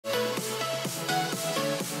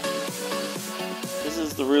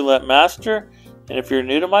is the Roulette Master, and if you're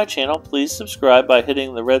new to my channel, please subscribe by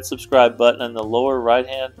hitting the red subscribe button in the lower right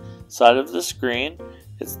hand side of the screen.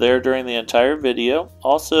 It's there during the entire video.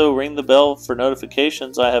 Also ring the bell for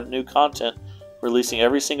notifications. I have new content releasing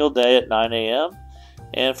every single day at 9 a.m.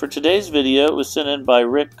 And for today's video, it was sent in by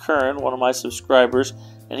Rick Curran, one of my subscribers,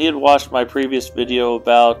 and he had watched my previous video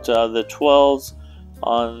about the 12s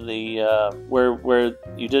on the where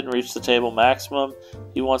you didn't reach the table maximum.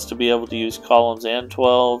 He wants to be able to use columns and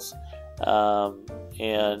 12s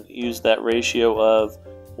and use that ratio of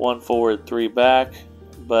 1 forward 3 back,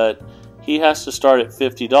 but he has to start at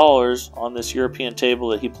 $50 on this European table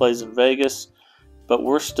that he plays in Vegas, but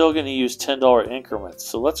we're still going to use $10 increments.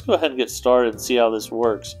 So let's go ahead and get started and see how this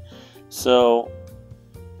works. So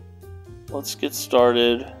let's get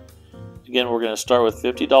started. Again, we're going to start with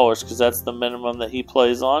 $50 because that's the minimum that he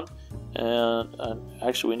plays on. And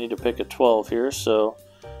actually, we need to pick a 12 here. So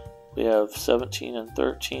we have 17 and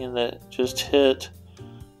 13 that just hit.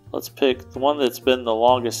 Let's pick the one that's been the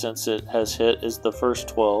longest since it has hit is the first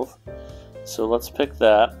 12. So let's pick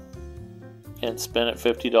that and spin at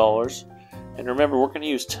 $50. And remember, we're going to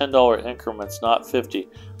use $10 increments, not 50.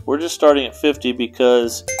 We're just starting at 50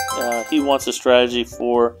 because he wants a strategy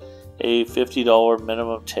for a $50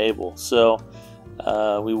 minimum table. So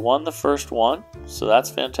we won the first one, so that's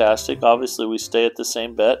fantastic. Obviously, we stay at the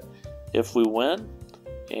same bet if we win.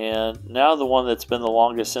 And now the one that's been the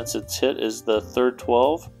longest since it's hit is the third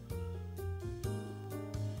 12.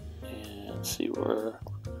 And see, we're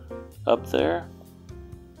up there.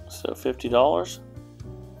 So $50.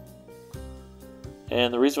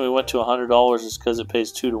 And the reason we went to $100 is because it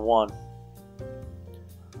pays 2 to 1.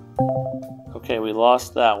 Okay, we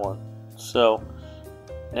lost that one. So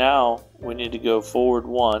now we need to go forward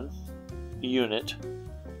 1 unit.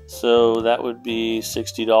 So that would be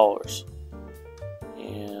 $60.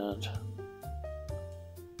 And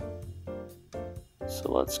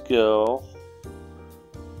so let's go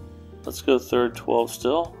third 12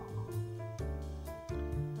 still.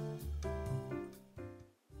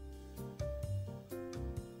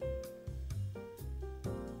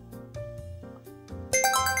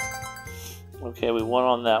 Okay, we won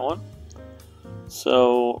on that one.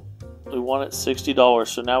 So we won at $60.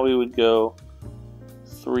 So now we would go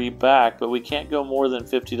 3 back, but we can't go more than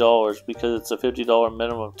 $50 because it's a $50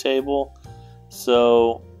 minimum table.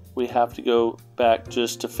 So we have to go back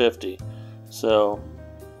just to 50. So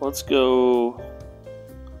let's go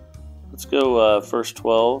first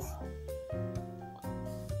 12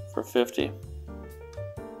 for 50.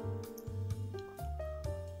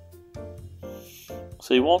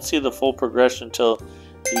 So you won't see the full progression until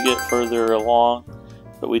you get further along,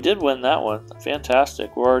 but we did win that one.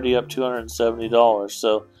 Fantastic. We're already up $270.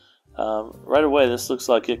 So right away this looks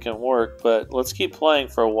like it can work, but let's keep playing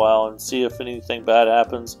for a while and see if anything bad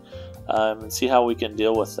happens and see how we can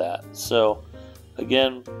deal with that. So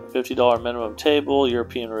again, $50 minimum table,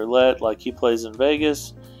 European roulette like he plays in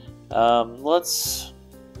Vegas.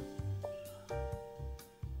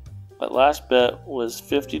 That last bet was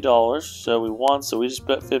 $50, so we won, so we just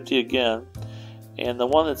bet 50 again. And the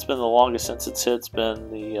one that's been the longest since it's hit's been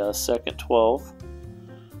the second 12.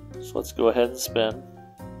 So let's go ahead and spin.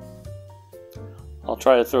 I'll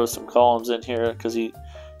try to throw some columns in here because he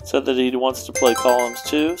said that he wants to play columns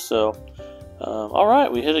too. So,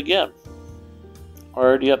 alright, we hit again. We're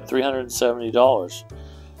already up $370.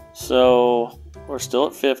 So we're still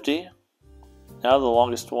at 50. Now the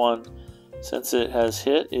longest one since it has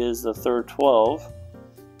hit is the third 12.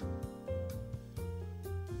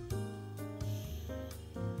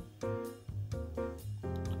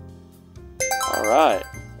 Alright,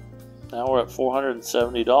 now we're at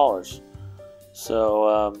 $470.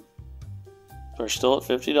 So we're still at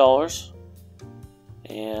 $50.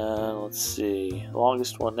 And let's see, the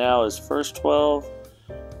longest one now is first 12.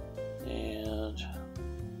 And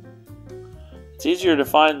it's easier to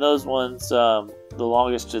find those ones, the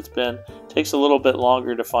longest it's been. Takes a little bit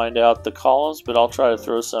longer to find out the columns, but I'll try to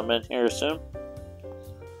throw some in here soon.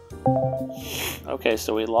 Okay,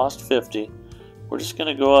 so we lost 50. We're just going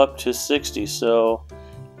to go up to 60. So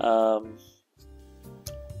the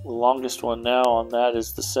longest one now on that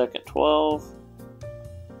is the second 12.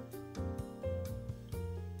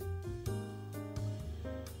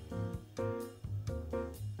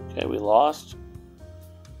 Okay, we lost.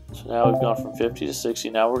 So now we've gone from 50 to 60.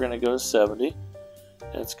 Now we're going to go to 70.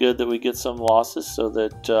 And it's good that we get some losses so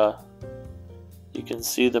that you can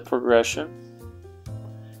see the progression.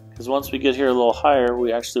 Because once we get here a little higher,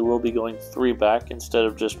 we actually will be going 3 back instead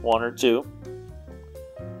of just 1 or 2.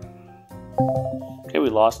 Okay, we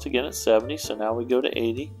lost again at 70, so now we go to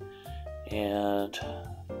 80. And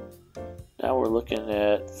Now we're looking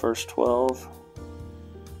at first 12.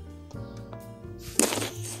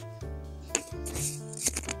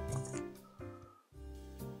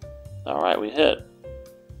 Alright, we hit.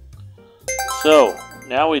 So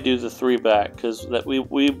now we do the 3 back, because that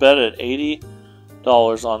we bet at $80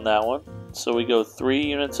 on that one. So we go 3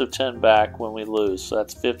 units of 10 back when we lose. So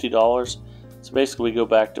that's $50. So basically we go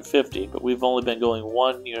back to 50, but we've only been going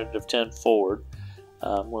 1 unit of 10 forward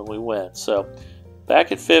when we win. So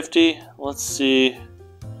back at 50, let's see.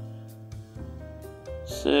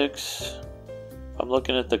 6. I'm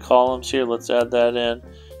looking at the columns here. Let's add that in.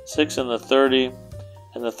 6 and the 30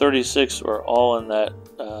 and the 36 are all in that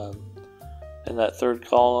third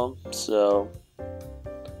column. So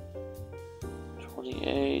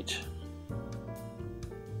 28.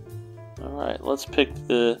 All right, let's bet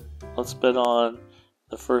on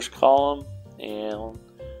the first column and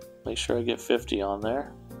make sure I get 50 on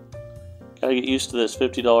there. Gotta get used to this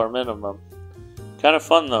 $50 minimum. Kind of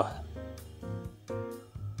fun though.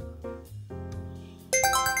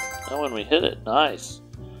 And when we hit it, nice.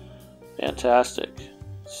 Fantastic.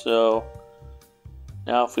 So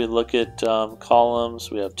now if we look at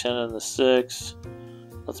columns, we have 10 and the 6.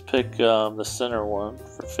 Let's pick the center one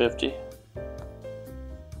for 50.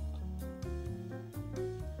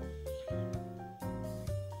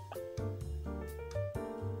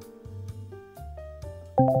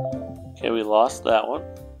 Okay, we lost that one.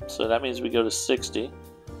 So that means we go to 60.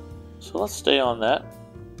 So let's stay on that.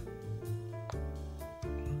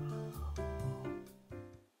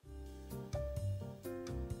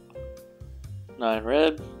 Nine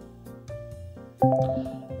red.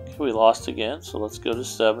 Okay, we lost again, so let's go to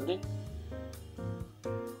 70.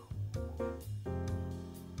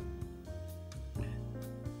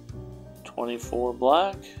 $24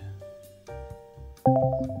 black.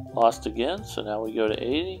 Lost again, so now we go to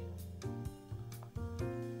 80.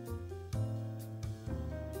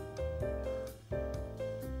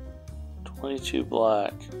 $22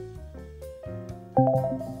 black.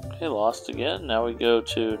 Okay, lost again. Now we go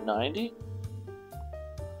to 90.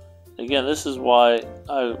 Again, this is why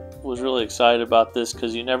I was really excited about this,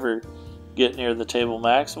 because you never get near the table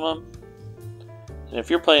maximum. And if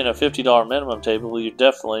you're playing a $50 minimum table, you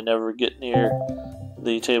definitely never get near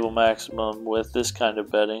the table maximum with this kind of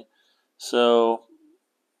betting. So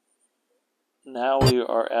now we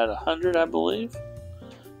are at 100, I believe.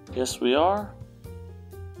 Yes, we are.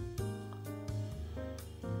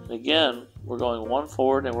 And again, we're going 1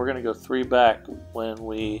 forward, and we're going to go 3 back when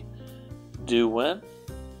we do win.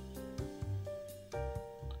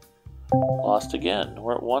 Lost again.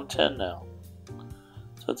 We're at 110 now.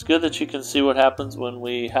 So it's good that you can see what happens when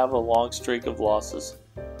we have a long streak of losses.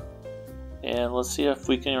 And let's see if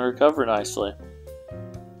we can recover nicely.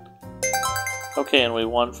 Okay, and we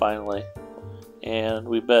won finally. And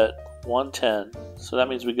we bet 110. So that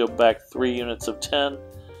means we go back 3 units of 10.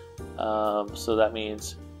 So that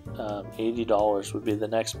means $80 would be the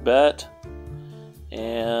next bet.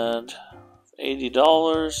 And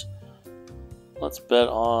 $80. Let's bet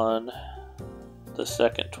on the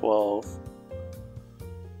second 12.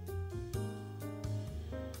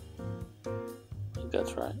 I think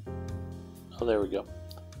that's right. Oh, there we go.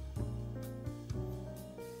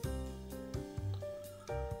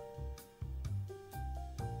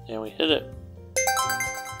 And we hit it.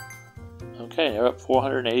 Okay, we're up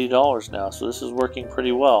 $480 now, so this is working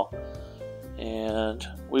pretty well. And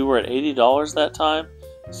we were at $80 that time,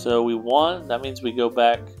 so we won. That means we go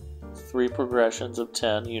back 3 progressions of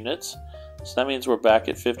 10 units. So that means we're back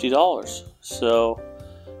at $50. So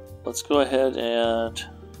let's go ahead and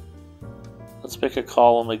let's pick a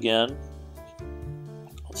column again.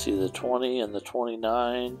 Let's see, the 20 and the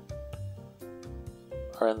 29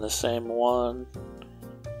 are in the same one.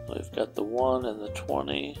 We've got the 1 and the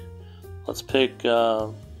 20. Let's pick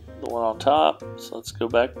the one on top. So let's go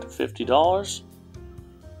back to $50.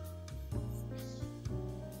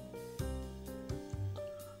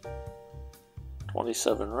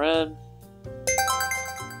 $27 red.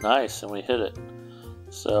 Nice, and we hit it.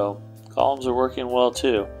 So columns are working well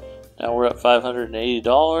too. Now we're at $580.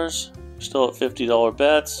 We're still at $50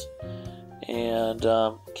 bets. And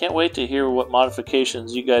can't wait to hear what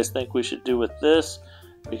modifications you guys think we should do with this,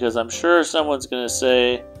 because I'm sure someone's going to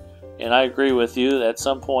say, and I agree with you, at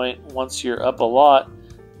some point once you're up a lot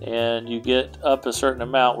and you get up a certain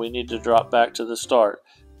amount, we need to drop back to the start.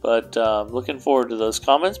 But looking forward to those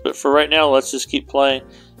comments. But for right now, let's just keep playing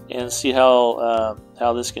and see how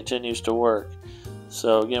this continues to work.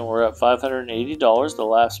 So again, we're at $580. The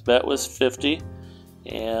last bet was $50,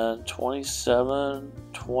 and 27,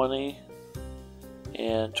 20,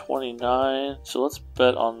 and 29. So let's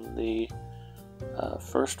bet on the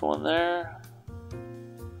First one there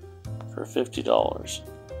for $50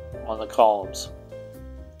 on the columns.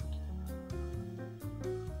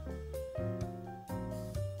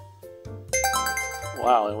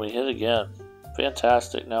 Wow, and we hit again.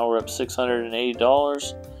 Fantastic. Now we're up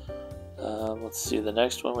 $680. Let's see the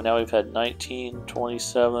next one. Now we've had 19,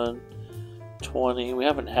 27, 20. We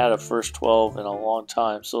haven't had a first 12 in a long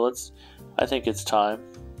time, so I think it's time.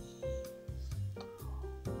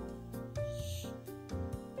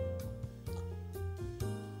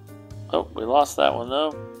 Oh, we lost that one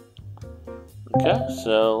though. Okay,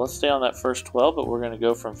 so let's stay on that first 12, but we're going to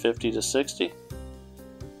go from 50 to 60.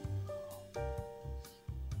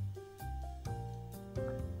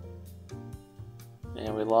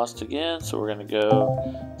 And we lost again, so we're going to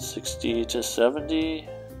go 60 to 70.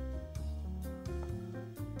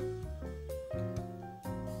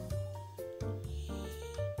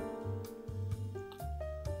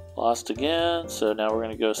 Lost again, so now we're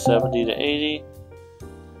going to go 70 to 80.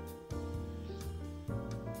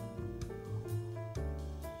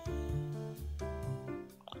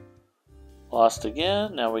 Lost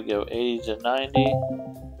again, now we go 80 to 90.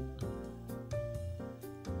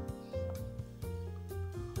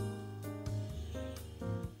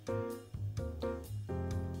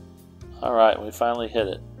 Alright, we finally hit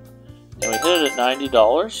it. And we hit it at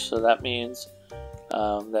 $90, so that means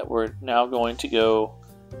that we're now going to go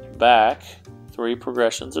back 3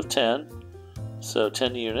 progressions of 10. So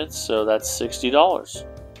 10 units, so that's $60.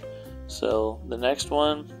 So the next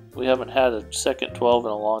one, we haven't had a second 12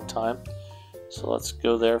 in a long time. So let's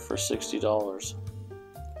go there for $60.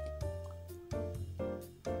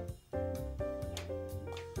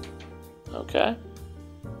 Okay.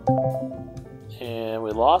 And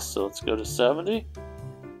we lost, so let's go to 70.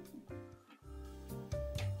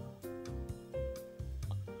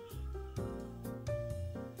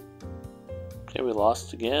 Okay, we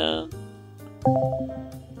lost again.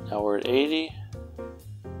 Now we're at 80.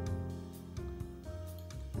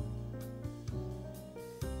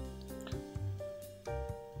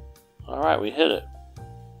 Alright, we hit it.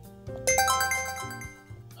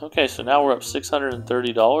 Okay, so now we're up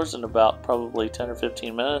 $630 in about probably 10 or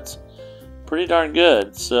 15 minutes. Pretty darn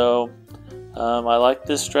good. So I like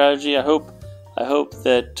this strategy. I hope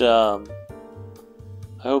that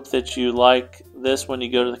you like this when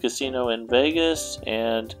you go to the casino in Vegas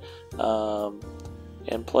and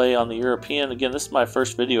play on the European. Again, this is my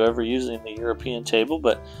first video ever using the European table,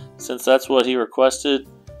 but since that's what he requested,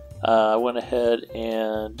 I went ahead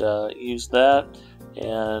and used that.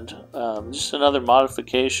 And just another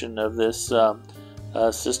modification of this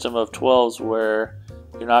system of 12s where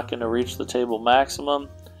you're not going to reach the table maximum,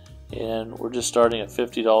 and we're just starting at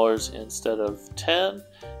 $50 instead of 10,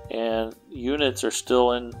 and units are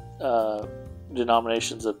still in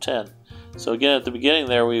denominations of 10. So again, at the beginning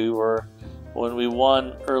there, when we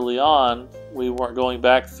won early on, we weren't going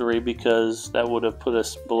back 3 because that would have put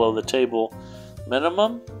us below the table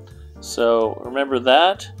minimum. So remember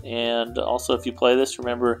that, and also if you play this,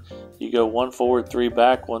 remember you go 1 forward, 3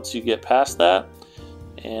 back once you get past that.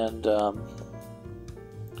 And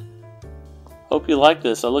hope you like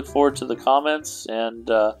this. I look forward to the comments and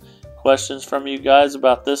questions from you guys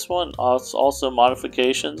about this one. Also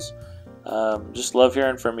modifications. Just love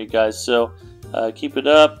hearing from you guys. So keep it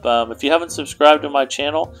up. If you haven't subscribed to my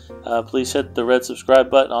channel, please hit the red subscribe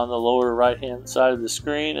button on the lower right hand side of the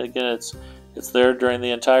screen. Again, it's there during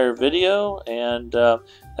the entire video, and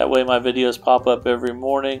that way my videos pop up every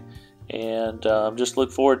morning. And just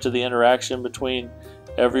look forward to the interaction between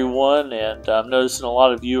everyone, and I'm noticing a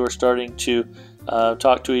lot of you are starting to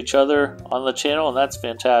talk to each other on the channel, and that's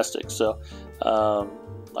fantastic. So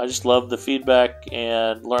I just love the feedback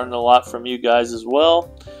and learn a lot from you guys as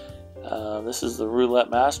well. This is the Roulette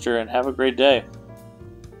Master, and have a great day.